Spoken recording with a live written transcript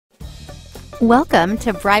Welcome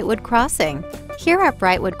to Brightwood Crossing. Here at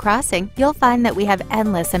Brightwood Crossing, you'll find that we have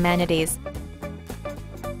endless amenities.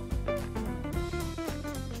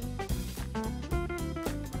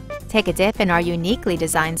 Take a dip in our uniquely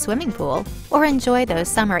designed swimming pool, or enjoy those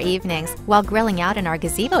summer evenings while grilling out in our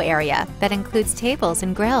gazebo area that includes tables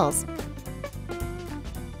and grills.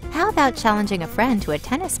 How about challenging a friend to a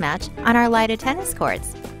tennis match on our lighted tennis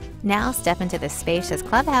courts? Now step into the spacious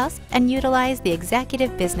clubhouse and utilize the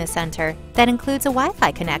Executive Business Center that includes a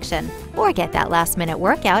Wi-Fi connection, or get that last-minute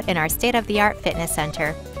workout in our state-of-the-art fitness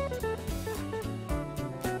center.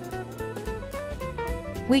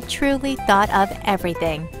 We truly thought of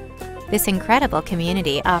everything. This incredible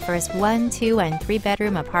community offers 1, 2, and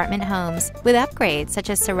 3-bedroom apartment homes with upgrades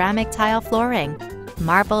such as ceramic tile flooring,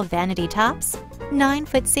 marble vanity tops,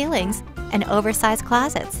 9-foot ceilings, and oversized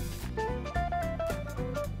closets.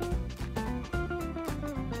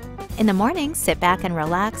 In the morning, sit back and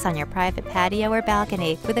relax on your private patio or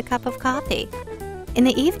balcony with a cup of coffee. In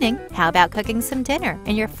the evening, how about cooking some dinner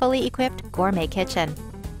in your fully equipped gourmet kitchen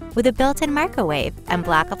with a built-in microwave and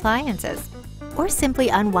black appliances? Or simply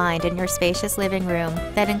unwind in your spacious living room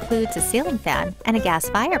that includes a ceiling fan and a gas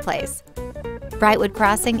fireplace. Brightwood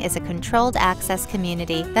Crossing is a controlled access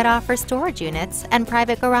community that offers storage units and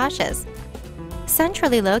private garages.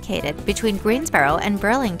 Centrally located between Greensboro and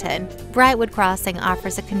Burlington, Brightwood Crossing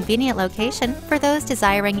offers a convenient location for those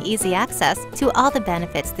desiring easy access to all the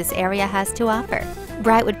benefits this area has to offer.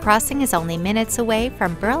 Brightwood Crossing is only minutes away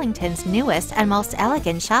from Burlington's newest and most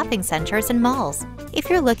elegant shopping centers and malls. If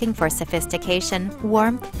you're looking for sophistication,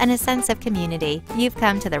 warmth, and a sense of community, you've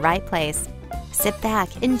come to the right place. Sit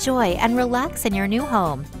back, enjoy, and relax in your new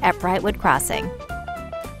home at Brightwood Crossing.